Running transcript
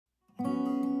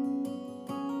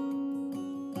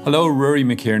Hello, Ruairí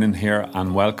McKiernan here,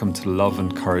 and welcome to the Love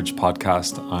and Courage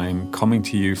podcast. I'm coming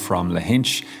to you from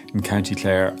Lahinch in County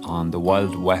Clare on the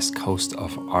wild west coast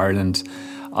of Ireland.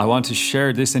 I want to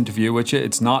share this interview with you.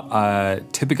 It's not a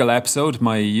typical episode.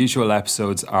 My usual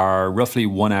episodes are roughly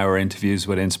 1 hour interviews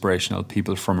with inspirational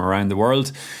people from around the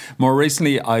world. More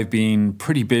recently, I've been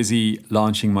pretty busy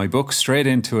launching my book straight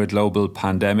into a global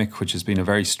pandemic, which has been a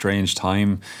very strange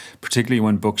time, particularly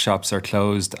when bookshops are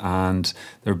closed, and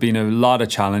there have been a lot of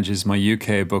challenges. My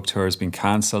UK book tour has been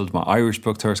cancelled, my Irish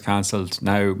book tour is cancelled,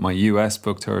 now my US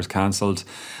book tour is cancelled.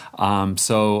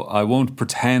 So I won't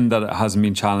pretend that it hasn't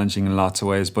been challenging in lots of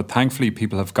ways, but thankfully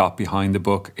people have got behind the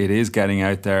book. It is getting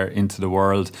out there into the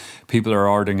world. People are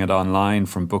ordering it online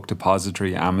from Book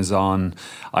Depository, Amazon,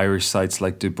 Irish sites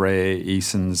like Dubray,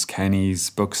 Eason's, Kenny's,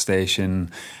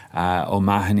 Bookstation,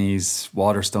 O'Mahony's,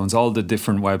 Waterstones, all the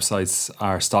different websites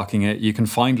are stocking it. You can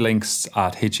find links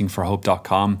at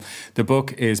hitchingforhope.com. The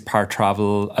book is part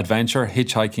travel adventure,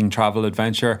 hitchhiking travel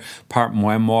adventure, part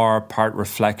memoir, part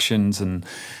reflections and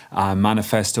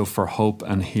manifesto for hope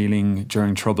and healing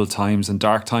during troubled times and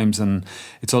dark times. And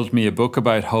it's ultimately a book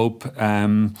about hope.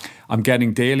 I'm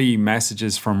getting daily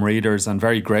messages from readers and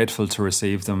very grateful to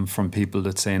receive them from people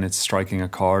that saying it's striking a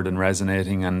chord and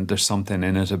resonating, and there's something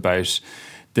in it about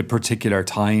the particular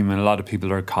time, and a lot of people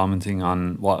are commenting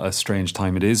on what a strange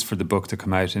time it is for the book to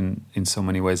come out in so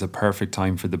many ways, a perfect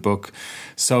time for the book.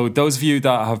 So those of you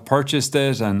that have purchased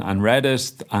it and read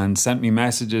it and sent me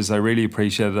messages, I really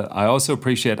appreciate it. I also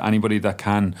appreciate anybody that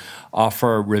can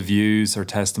offer reviews or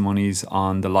testimonies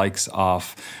on the likes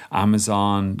of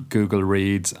Amazon, Google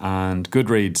Reads and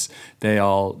Goodreads. They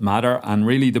all matter, and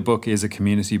really the book is a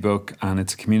community book and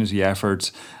it's a community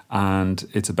effort. And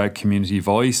it's about community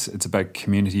voice, it's about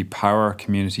community power,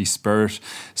 community spirit.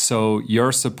 So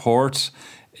your support,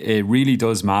 it really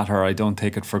does matter. I don't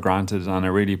take it for granted, and I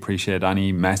really appreciate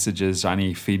any messages,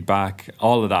 any feedback,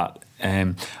 all of that.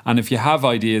 And if you have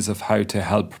ideas of how to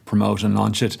help promote and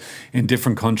launch it in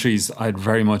different countries, I'd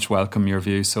very much welcome your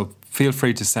views. So feel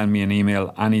free to send me an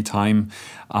email anytime.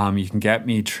 You can get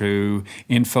me through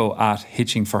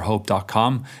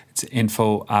info@hitchingforhope.com. It's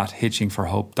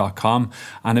info@hitchingforhope.com.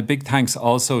 And a big thanks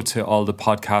also to all the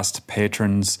podcast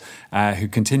patrons who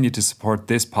continue to support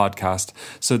this podcast.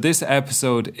 So this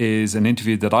episode is an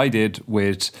interview that I did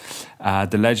with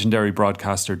the legendary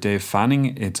broadcaster Dave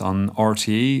Fanning. It's on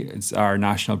RTE. It's our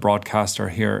national broadcaster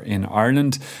here in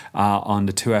Ireland on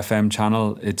the 2FM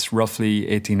channel. It's roughly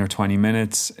 18 or 20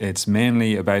 minutes. It's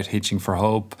mainly about Hitching for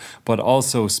Hope, but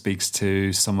also speaks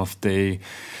to some of the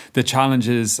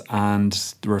challenges and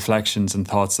the reflections and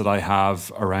thoughts that I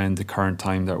have around the current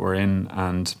time that we're in.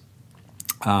 And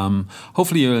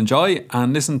hopefully you'll enjoy.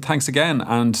 And listen, thanks again.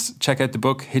 And check out the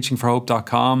book,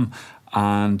 hitchingforhope.com,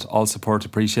 and all support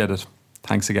appreciated.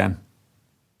 Thanks again.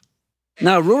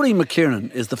 Now, Ruairí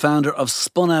McKiernan is the founder of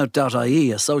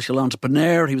spunout.ie, a social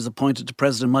entrepreneur. He was appointed to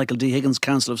President Michael D. Higgins'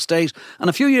 Council of State. And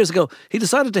a few years ago, he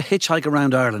decided to hitchhike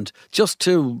around Ireland just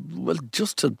to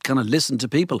kind of listen to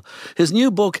people. His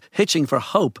new book, Hitching for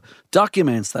Hope,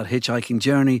 documents that hitchhiking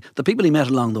journey, the people he met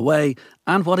along the way,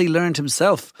 and what he learned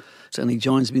himself. And he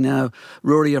joins me now.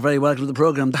 Ruairí, you're very welcome to the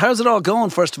programme. How's it all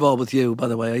going, first of all, with you, by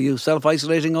the way? Are you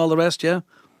self-isolating, all the rest, yeah?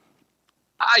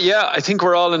 Yeah, I think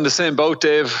we're all in the same boat,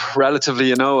 Dave,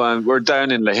 relatively, and we're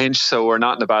down in Lahinch, so we're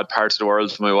not in a bad part of the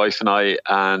world, my wife and I,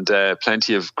 and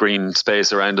plenty of green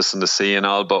space around us in the sea and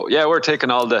all. But yeah, we're taking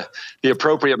all the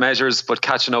appropriate measures, but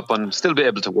catching up and still be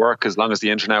able to work as long as the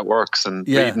internet works, and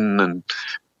reading and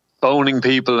phoning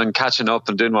people and catching up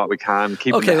and doing what we can,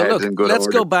 keeping the head in good order. Let's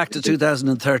go back to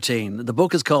 2013. The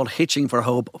book is called Hitching for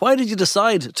Hope. Why did you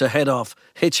decide to head off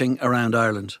hitching around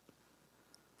Ireland?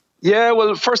 Yeah,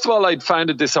 well, first of all, I'd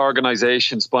founded this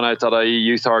organisation, spunout.ie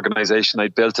youth organisation.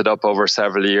 I'd built it up over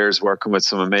several years, working with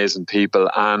some amazing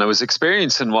people. And I was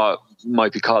experiencing what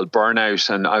might be called burnout,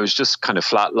 and I was just kind of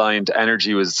flatlined.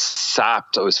 Energy was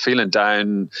sapped. I was feeling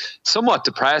down, somewhat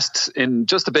depressed, in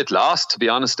just a bit lost, to be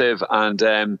honest, Dave,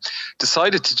 and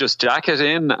decided to just jack it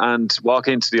in and walk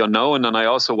into the unknown. And I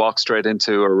also walked straight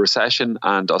into a recession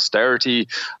and austerity,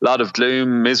 a lot of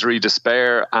gloom, misery,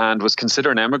 despair, and was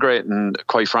considering emigrating,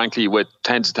 quite frankly, with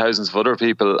tens of thousands of other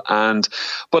people.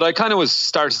 But I kind of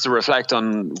started to reflect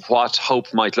on what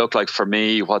hope might look like for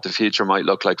me, what the future might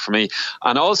look like for me.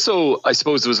 And also, I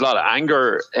suppose there was a lot of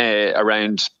anger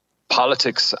around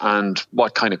politics and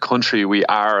what kind of country we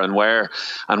are and where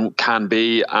and can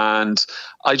be. And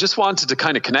I just wanted to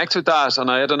kind of connect with that. And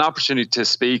I had an opportunity to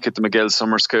speak at the McGill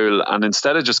Summer School. And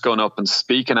instead of just going up and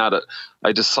speaking at it,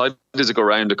 I decided to go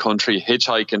around the country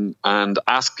hitchhiking and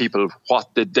ask people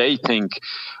what did they think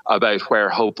about where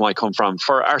hope might come from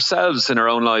for ourselves in our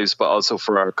own lives, but also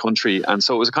for our country. And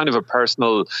so it was kind of a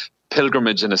personal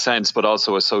pilgrimage in a sense, but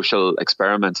also a social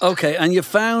experiment. Okay, and you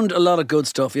found a lot of good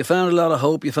stuff. You found a lot of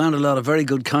hope. You found a lot of very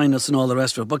good kindness and all the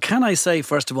rest of it. But can I say,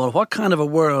 first of all, what kind of a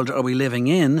world are we living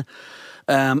in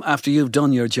after you've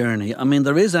done your journey? I mean,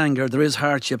 there is anger, there is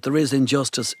hardship, there is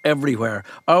injustice everywhere.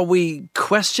 Are we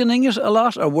questioning it a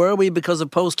lot, or were we because of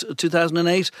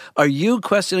post-2008? Are you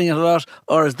questioning it a lot,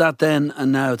 or is that then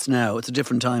and now it's now? It's a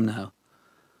different time now.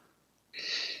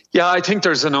 Yeah, I think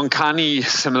there's an uncanny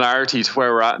similarity to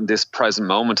where we're at in this present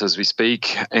moment as we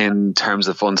speak in terms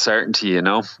of uncertainty, you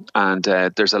know, and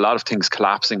there's a lot of things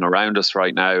collapsing around us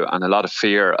right now, and a lot of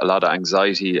fear, a lot of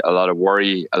anxiety, a lot of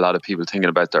worry, a lot of people thinking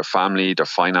about their family, their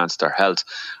finance, their health.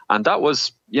 And that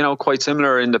was, you know, quite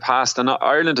similar in the past. And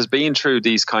Ireland has been through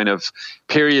these kind of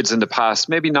periods in the past,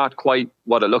 maybe not quite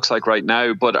what it looks like right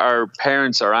now, but our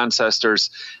parents, our ancestors,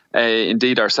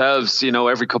 indeed ourselves, you know,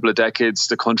 every couple of decades,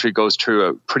 the country goes through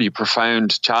a pretty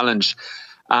profound challenge.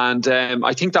 And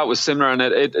I think that was similar, and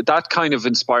that kind of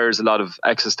inspires a lot of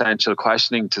existential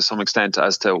questioning to some extent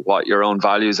as to what your own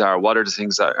values are, what are the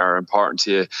things that are important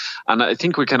to you. And I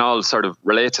think we can all sort of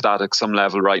relate to that at some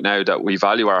level right now, that we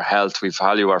value our health, we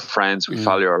value our friends, we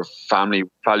value our family,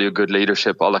 value good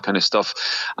leadership, all that kind of stuff.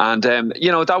 And,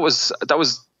 you know, that was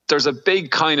there's a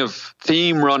big kind of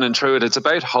theme running through it. It's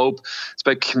about hope. It's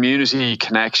about community,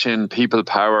 connection, people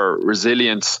power,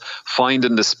 resilience,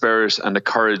 finding the spirit and the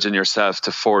courage in yourself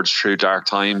to forge through dark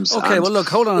times. Okay, well, look,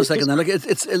 hold on a second then. Like,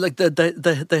 it's like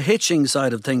the hitching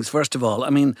side of things, first of all. I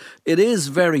mean, it is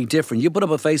very different. You put up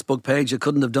a Facebook page. You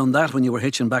couldn't have done that when you were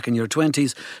hitching back in your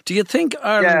 20s. Do you think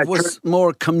Ireland was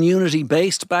more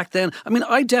community-based back then? I mean,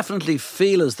 I definitely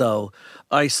feel as though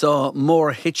I saw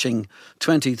more hitching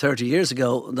 20, 30 years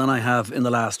ago than I have in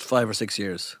the last 5 or 6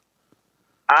 years.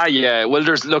 Yeah. Well,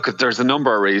 there's a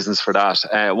number of reasons for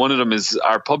that. One of them is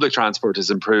our public transport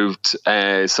has improved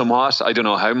somewhat. I don't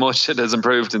know how much it has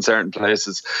improved in certain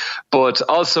places, but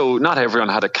also not everyone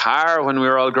had a car when we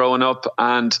were all growing up.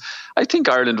 And I think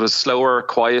Ireland was slower,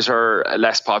 quieter,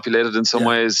 less populated in some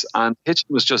ways. And hitching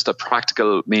was just a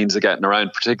practical means of getting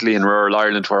around, particularly in rural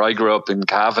Ireland, where I grew up in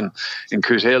Cavan, in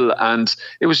Cootehill. And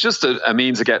it was just a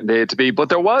means of getting to A to B. But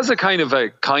there was a kind of a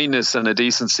kindness and a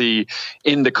decency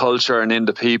in the culture and in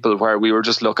the people where we were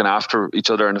just looking after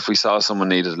each other. And if we saw someone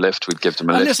needed a lift, we'd give them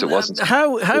a lift. Listen, it wasn't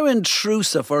how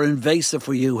intrusive or invasive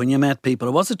were you when you met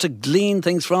people? Was it to glean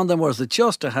things from them, or was it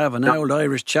just to have an old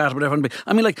Irish chat, whatever?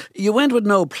 I mean, like, you went with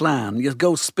no plan. You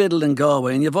go Spiddle in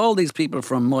Galway, and you have all these people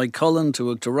from Moycullen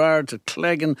to Gerard to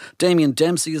Cleggan. Damien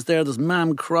Dempsey is there. There's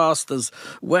Mam Cross. There's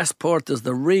Westport. There's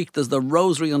the Reek. There's the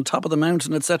Rosary on top of the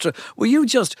mountain, etc. Were you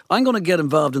just, I'm going to get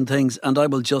involved in things and I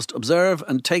will just observe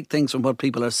and take things from what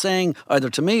people are saying, either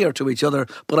to me or to each other,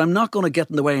 but I'm not going to get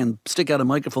in the way and stick out a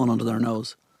microphone under their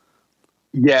nose?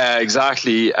 Yeah,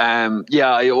 exactly.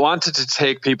 I wanted to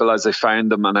take people as I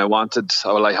found them, and I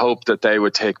hope that they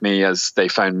would take me as they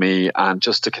found me, and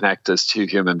just to connect as two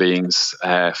human beings,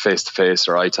 face to face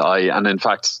or eye to eye. And in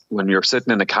fact, when you're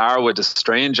sitting in a car with a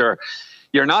stranger,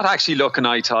 you're not actually looking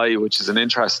eye to eye, which is an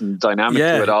interesting dynamic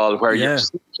to it all, where you're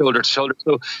just shoulder to shoulder.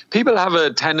 So people have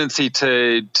a tendency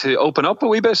to open up a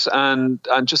wee bit and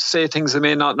just say things they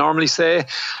may not normally say,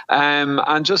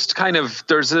 and just kind of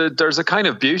there's a kind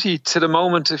of beauty to the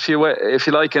moment, if you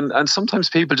like, and sometimes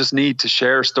people just need to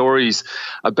share stories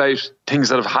about things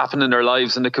that have happened in their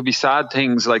lives, and it could be sad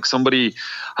things, like somebody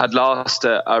had lost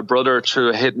a brother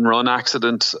through a hit and run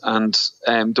accident, and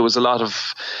there was a lot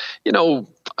of,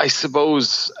 I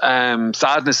suppose,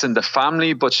 sadness in the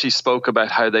family, but she spoke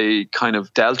about how they kind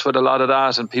of dealt with a lot of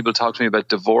that. And people talked to me about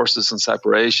divorces and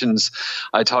separations.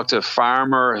 I talked to a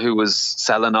farmer who was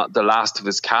selling the last of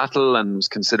his cattle and was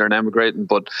considering emigrating,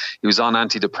 but he was on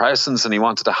antidepressants and he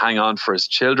wanted to hang on for his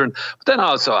children. But then I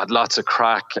also had lots of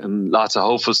crack and lots of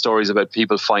hopeful stories about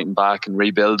people fighting back and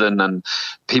rebuilding and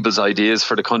people's ideas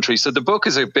for the country. So the book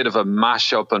is a bit of a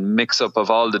mash-up and mix-up of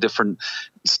all the different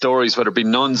stories, whether it be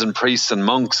nuns and priests and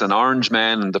monks and orange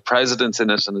men and the presidents in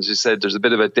it. And as you said, there's a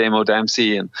bit about Damo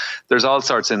Dempsey, and there's all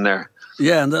sorts in there.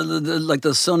 Yeah, and like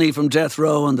there's Sonny from Death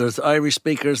Row, and there's Irish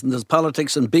speakers, and there's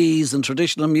politics and bees and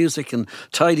traditional music and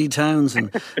tidy towns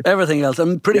and everything else.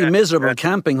 I'm pretty miserable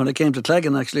camping when it came to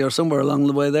Cleggan, actually, or somewhere along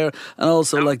the way there. And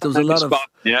also, like, there was a lot of...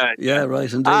 Yeah,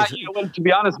 right, indeed. Well, to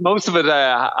be honest, most of it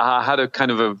had a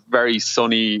kind of a very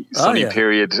sunny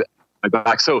period. my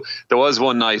back. So there was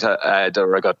one night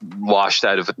where I got washed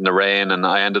out of it in the rain, and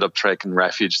I ended up taking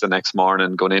refuge the next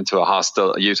morning, going into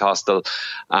a youth hostel,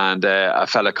 and a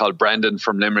fella called Brendan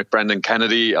from Limerick, Brendan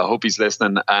Kennedy, I hope he's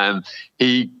listening,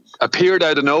 he appeared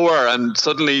out of nowhere, and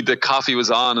suddenly the coffee was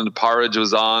on and the porridge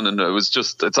was on, and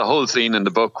it's a whole scene in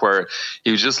the book where he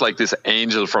was just like this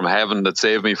angel from heaven that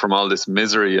saved me from all this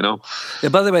misery, you know. Yeah,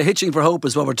 by the way, Hitching for Hope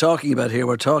is what we're talking about here.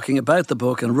 We're talking about the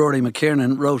book, and Ruairí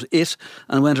McKiernan wrote it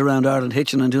and went around Ireland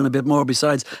hitching and doing a bit more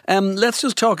besides. Let's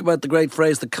just talk about the great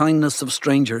phrase, the kindness of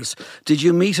strangers. Did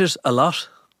you meet it a lot?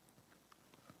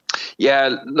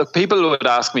 Yeah, look, people would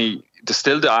ask me,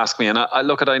 and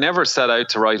I never set out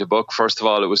to write a book. First of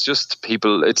all, it was just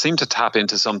people, it seemed to tap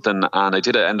into something, and I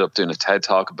did end up doing a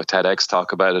TEDx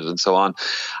talk about it and so on,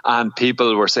 and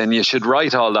people were saying you should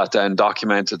write all that down,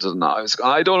 document it, and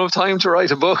I don't have time to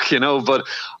write a book, you know, but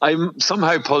I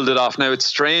somehow pulled it off. Now, it's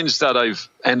strange that I've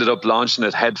ended up launching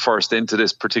it headfirst into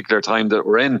this particular time that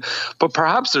we're in, but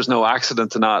perhaps there's no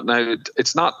accident in that. Now,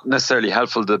 it's not necessarily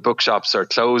helpful the bookshops are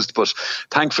closed, but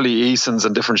thankfully Eason's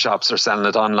and different shops are selling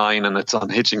it online, and it's on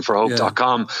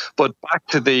hitchingforhope.com. Yeah. But back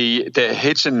to the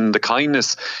hitching, the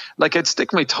kindness, like I'd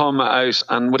stick my thumb out,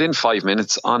 and within 5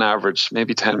 minutes on average,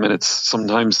 maybe 10 minutes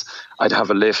sometimes, I'd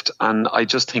have a lift. And I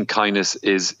just think kindness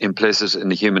is implicit in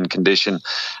the human condition.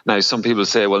 Now, some people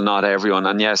say, well, not everyone.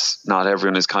 And yes, not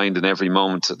everyone is kind in every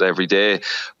moment of every day.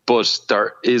 But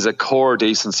there is a core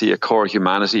decency, a core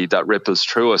humanity that ripples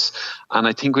through us. And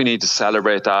I think we need to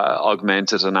celebrate that,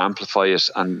 augment it and amplify it.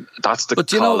 And that's the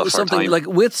call of our time. Like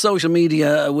with social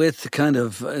media, with kind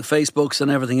of Facebooks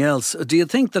and everything else, do you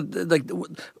think that, like,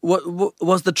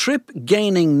 was the trip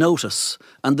gaining notice?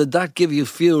 And did that give you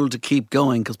fuel to keep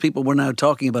going? Because people were now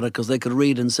talking about it because they could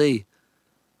read and see.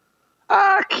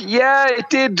 Yeah, it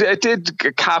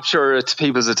did capture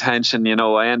people's attention. You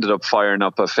know, I ended up firing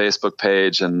up a Facebook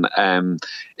page, and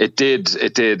it did,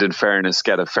 in fairness,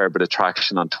 get a fair bit of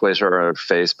traction on Twitter or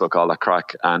Facebook, all that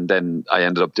crack. And then I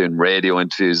ended up doing radio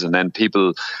interviews, and then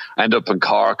people end up in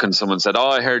Cork, and someone said, "Oh,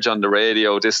 I heard you on the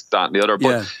radio, this, that, and the other."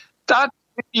 But that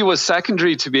was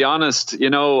secondary, to be honest. You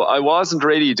know, I wasn't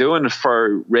really doing it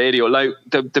for radio. Like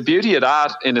the beauty of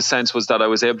that, in a sense, was that I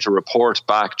was able to report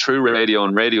back through radio,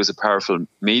 and radio is a powerful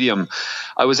medium.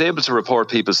 I was able to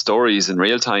report people's stories in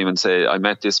real time and say, I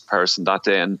met this person that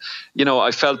day. And, you know,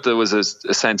 I felt there was a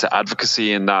sense of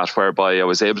advocacy in that, whereby I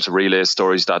was able to relay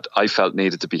stories that I felt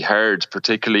needed to be heard,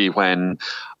 particularly when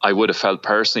I would have felt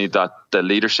personally that the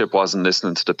leadership wasn't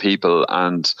listening to the people.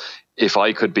 And if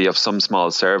I could be of some small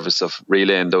service of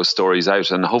relaying those stories out,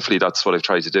 and hopefully that's what I've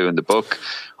tried to do in the book,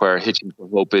 where Hitching for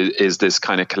Hope is this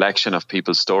kind of collection of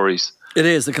people's stories. It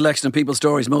is the collection of people's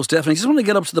stories, most definitely. Just want to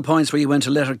get up to the points where you went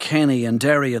to Letterkenny and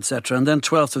Derry, etc., and then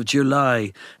 12th of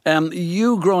July.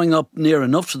 You growing up near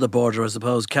enough to the border, I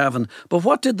suppose, Cavan, but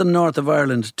what did the north of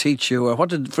Ireland teach you, or what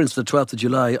did, for instance, the 12th of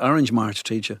July Orange March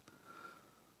teach you?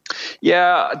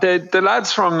 Yeah, the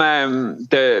lads from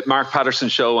the Mark Patterson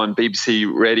show on BBC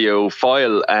Radio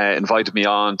Foyle invited me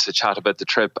on to chat about the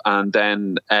trip, and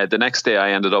then the next day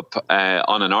I ended up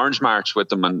on an Orange March with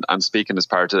them and speaking as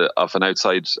part of an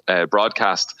outside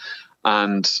broadcast.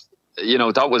 And you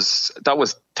know, that was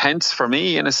tense for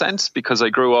me in a sense, because I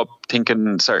grew up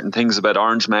thinking certain things about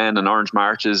Orange Men and Orange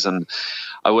Marches, and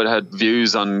I would have had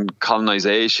views on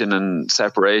colonisation and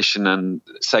separation and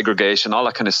segregation, all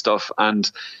that kind of stuff. And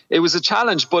it was a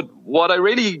challenge. But what I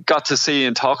really got to see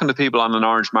in talking to people on an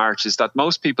Orange March is that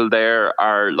most people there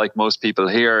are like most people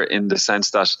here, in the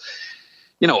sense that,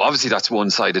 you know, obviously that's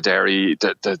one side of Derry.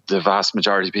 The vast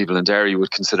majority of people in Derry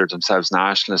would consider themselves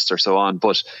nationalists or so on.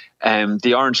 But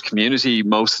the Orange community,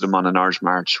 most of them on an Orange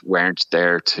March, weren't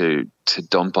there to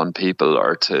dump on people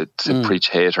or to preach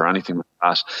hate or anything like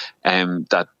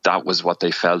that. That was what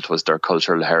they felt was their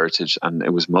cultural heritage, and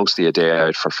it was mostly a day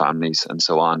out for families and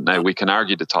so on. Now, we can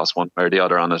argue to toss one way or the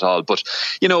other on it all, but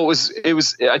you know, it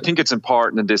was. I think it's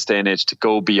important in this day and age to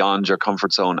go beyond your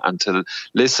comfort zone and to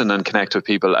listen and connect with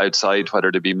people outside,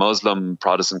 whether they be Muslim,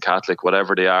 Protestant, Catholic,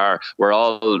 whatever they are. We're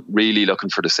all really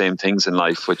looking for the same things in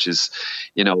life, which is,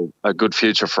 you know, a good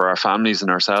future for our families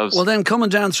and ourselves. Well, then, coming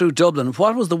down through Dublin,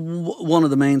 what was one of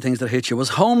the main things that hit you? Was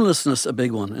homelessness a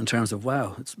big one in terms of,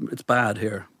 wow, it's bad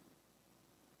here?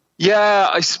 Yeah,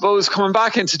 I suppose coming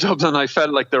back into Dublin, I felt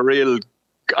like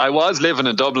I was living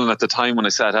in Dublin at the time when I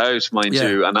set out, mind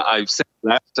you, and I've since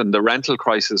left, and the rental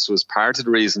crisis was part of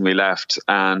the reason we left.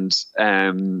 And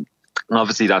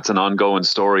obviously that's an ongoing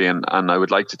story, and I would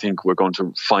like to think we're going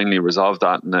to finally resolve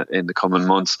that in the coming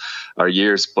months or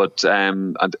years. But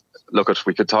and look,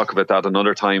 we could talk about that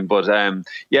another time. But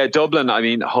yeah, Dublin, I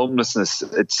mean, homelessness,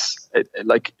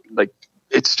 like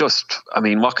it's just, I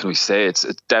mean, what can we say?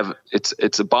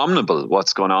 It's abominable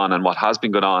what's going on and what has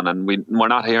been going on. And we're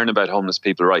not hearing about homeless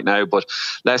people right now, but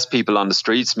less people on the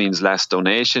streets means less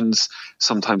donations.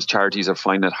 Sometimes charities are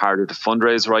finding it harder to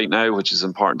fundraise right now, which is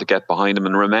important to get behind them.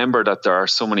 And remember that there are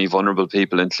so many vulnerable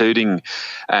people, including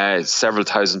several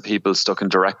thousand people stuck in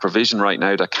direct provision right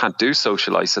now that can't do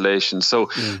social isolation. So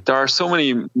there are so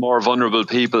many more vulnerable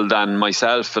people than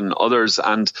myself and others.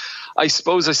 And I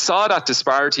suppose I saw that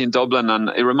disparity in Dublin, and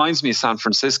it reminds me of San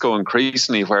Francisco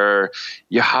increasingly, where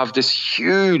you have this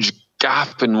huge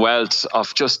gap in wealth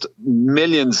of just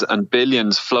millions and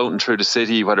billions floating through the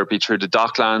city, whether it be through the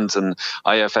Docklands and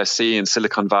IFSC and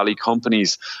Silicon Valley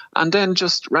companies. And then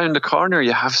just round the corner,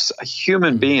 you have a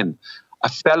human being, a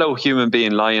fellow human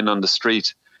being lying on the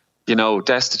street,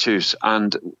 destitute,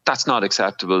 and that's not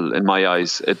acceptable in my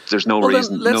eyes. There's no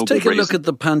reason. Let's take a look at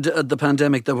the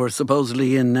pandemic that we're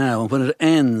supposedly in now. When it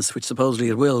ends, which supposedly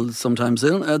it will sometime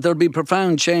soon, there'll be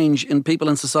profound change in people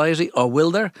and society, or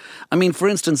will there? I mean, for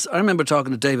instance, I remember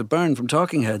talking to David Byrne from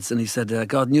Talking Heads, and he said,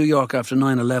 God, New York after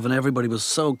 9/11, everybody was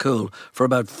so cool for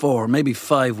about 4, maybe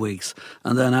 5 weeks.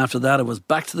 And then after that, it was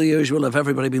back to the usual of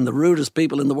everybody being the rudest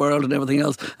people in the world and everything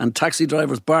else, and taxi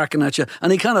drivers barking at you.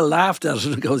 And he kind of laughed at it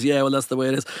and goes, yeah, well, that's the way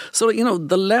it is. So,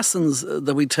 the lessons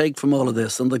that we take from all of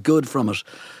this and the good from it,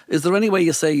 is there any way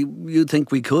you say you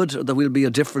think we could, or that we'll be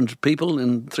a different people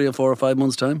in 3 or 4 or 5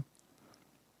 months' time?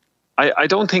 I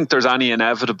don't think there's any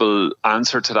inevitable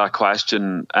answer to that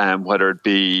question, whether it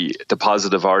be the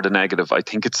positive or the negative. I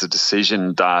think it's a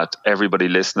decision that everybody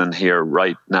listening here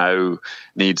right now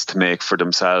needs to make for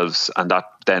themselves, and that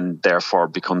then therefore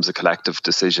becomes a collective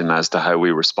decision as to how we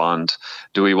respond.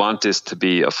 Do we want this to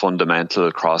be a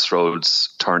fundamental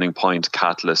crossroads, turning point,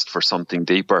 catalyst for something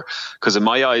deeper? Because in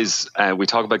my eyes, we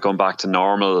talk about going back to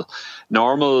normal.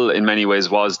 Normal in many ways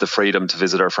was the freedom to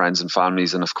visit our friends and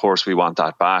families, and of course we want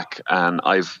that back. And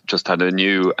I've just had a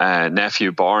new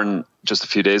nephew born just a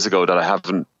few days ago that I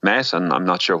haven't met, and I'm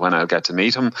not sure when I'll get to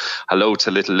meet him. Hello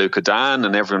to little Luca Dan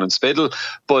and everyone in Spiddle.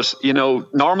 But,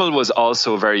 normal was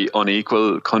also a very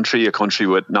unequal country, a country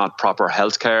with not proper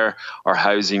healthcare or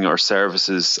housing or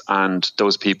services, and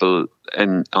those people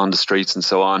on the streets and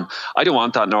so on. I don't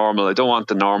want that normal. I don't want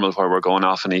the normal where we're going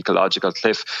off an ecological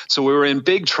cliff. So we were in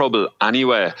big trouble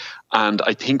anyway. And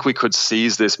I think we could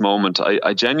seize this moment.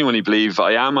 I genuinely believe,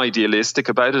 I am idealistic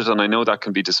about it, and I know that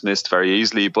can be dismissed very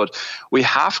easily, but we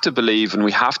have to believe and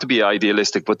we have to be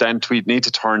idealistic, but then we need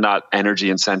to turn that energy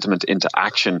and sentiment into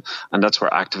action. And that's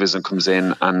where activism comes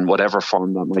in, and whatever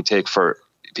form that might take for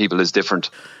people is different.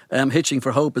 Hitching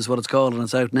for Hope is what it's called, and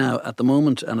it's out now at the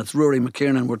moment, and it's Ruairí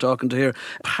McKiernan we're talking to here.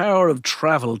 Power of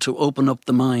travel to open up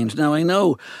the mind. Now, I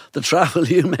know the travel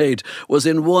you made was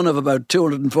in one of about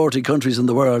 240 countries in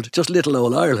the world, just little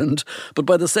old Ireland, but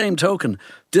by the same token,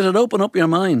 did it open up your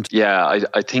mind? Yeah,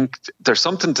 I think there's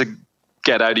something to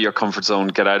get out of your comfort zone,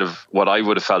 get out of what I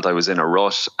would have felt I was in a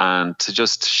rut, and to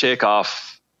just shake off,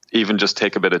 even just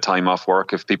take a bit of time off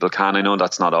work if people can. I know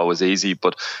that's not always easy,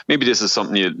 but maybe this is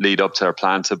something you lead up to or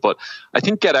plan to. But I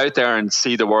think get out there and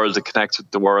see the world and connect with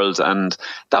the world. And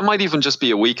that might even just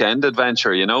be a weekend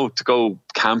adventure, to go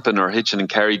camping or hitching in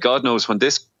Kerry. God knows when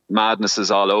this madness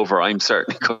is all over, I'm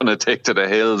certainly going to take to the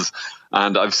hills.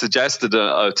 And I've suggested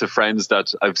to friends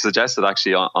that I've suggested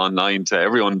actually online to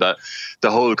everyone that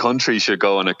the whole country should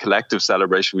go on a collective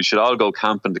celebration. We should all go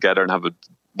camping together and have a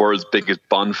world's biggest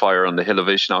bonfire on the hill of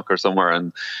Ishnock or somewhere,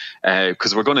 and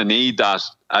because we're going to need that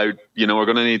out, we're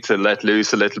going to need to let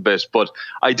loose a little bit. But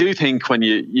I do think when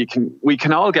we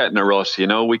can all get in a rut,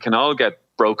 we can all get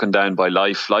broken down by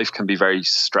life. Life can be very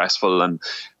stressful and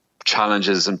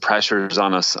challenges and pressures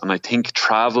on us, and I think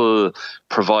travel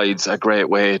provides a great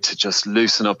way to just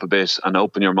loosen up a bit and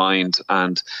open your mind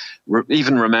and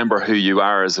even remember who you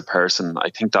are as a person. I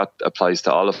think that applies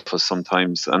to all of us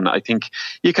sometimes, and I think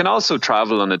you can also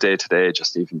travel on a day-to-day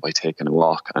just even by taking a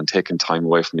walk and taking time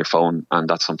away from your phone, and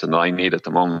that's something that I need at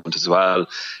the moment as well,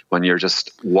 when you're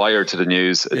just wired to the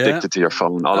news, addicted to your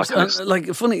phone, all that kind of stuff. Like,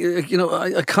 funny,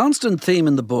 a constant theme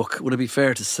in the book, would it be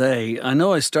fair to say, I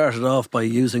know I started off by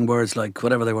using words like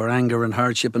whatever they were, anger and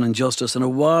hardship and injustice, and it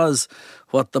was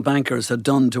what the bankers had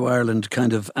done to Ireland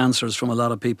kind of answers from a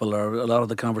lot of people, or a lot of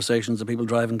the conversations of people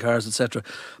driving cars, etc.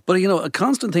 But, a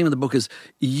constant theme in the book is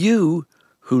you,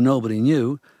 who nobody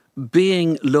knew,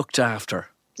 being looked after.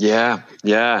 Yeah.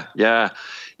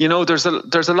 There's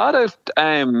a lot of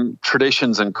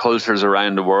traditions and cultures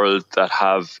around the world that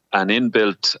have an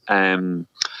inbuilt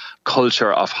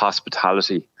culture of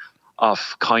hospitality,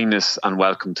 of kindness and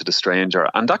welcome to the stranger.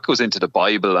 And that goes into the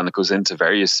Bible, and it goes into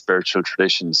various spiritual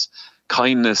traditions.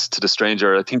 kindness to the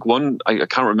stranger. I think I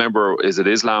can't remember, is it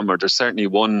Islam, or there's certainly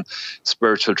one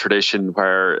spiritual tradition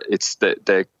where it's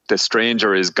the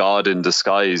stranger is God in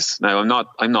disguise. Now, I'm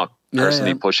not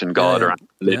personally pushing God or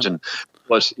religion. Yeah.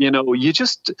 But,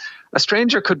 a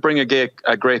stranger could bring a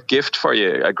great gift for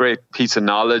you, a great piece of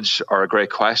knowledge or a great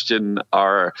question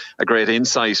or a great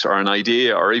insight or an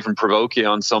idea or even provoke you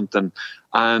on something.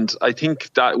 And I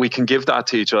think that we can give that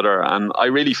to each other. And I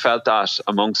really felt that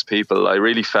amongst people. I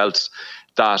really felt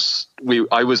that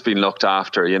I was being looked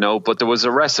after, but there was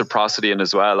a reciprocity in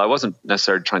as well. I wasn't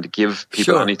necessarily trying to give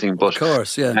people anything, but of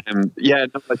course, I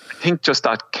think just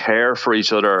that care for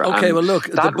each other. Okay, well, look,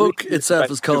 the book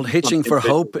itself is called Hitching for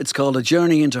Hope. It's called A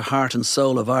Journey into Heart and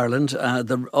Soul of Ireland.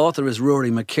 The author is Ruairí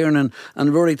McKiernan. And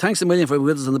Ruairí, thanks a million for being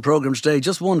with us on the programme today.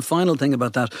 Just one final thing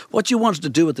about that. What you wanted to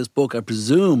do with this book, I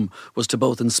presume, was to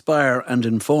both inspire and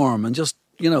inform, and just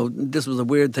this was a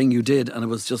weird thing you did, and it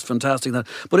was just fantastic.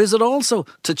 But is it also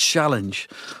to challenge?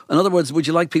 In other words, would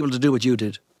you like people to do what you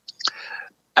did?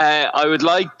 I would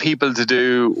like people to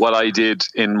do what I did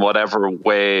in whatever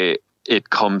way it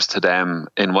comes to them.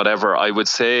 In whatever, I would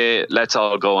say, let's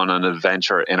all go on an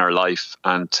adventure in our life,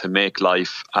 and to make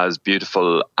life as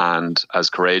beautiful and as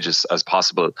courageous as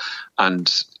possible.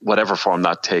 And whatever form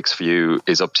that takes for you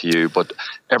is up to you. But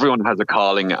everyone has a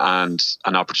calling and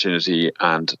an opportunity,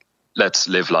 and let's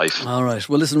live life. All right.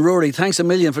 Well, listen, Ruairí, thanks a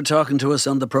million for talking to us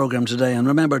on the programme today. And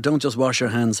remember, don't just wash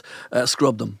your hands,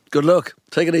 scrub them. Good luck.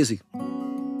 Take it easy.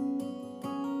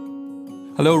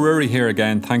 Hello, Ruairí here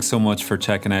again. Thanks so much for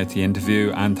checking out the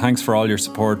interview, and thanks for all your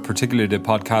support, particularly the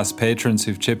podcast patrons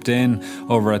who've chipped in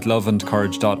over at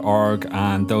loveandcourage.org,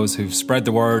 and those who've spread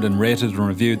the word and rated and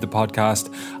reviewed the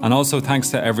podcast. And also thanks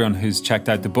to everyone who's checked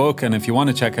out the book. And if you want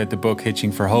to check out the book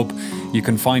Hitching for Hope, you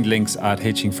can find links at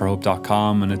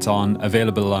hitchingforhope.com, and it's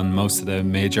available on most of the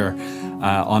major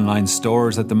online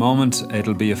stores at the moment.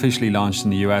 It'll be officially launched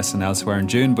in the US and elsewhere in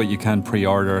June, but you can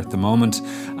pre-order at the moment.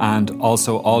 And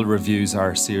also all reviews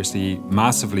are seriously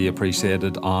massively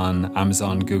appreciated on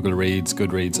Amazon, Google Reads,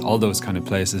 Goodreads, all those kind of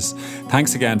places.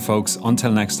 Thanks again, folks.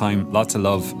 Until next time, lots of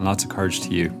love and lots of courage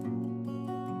to you.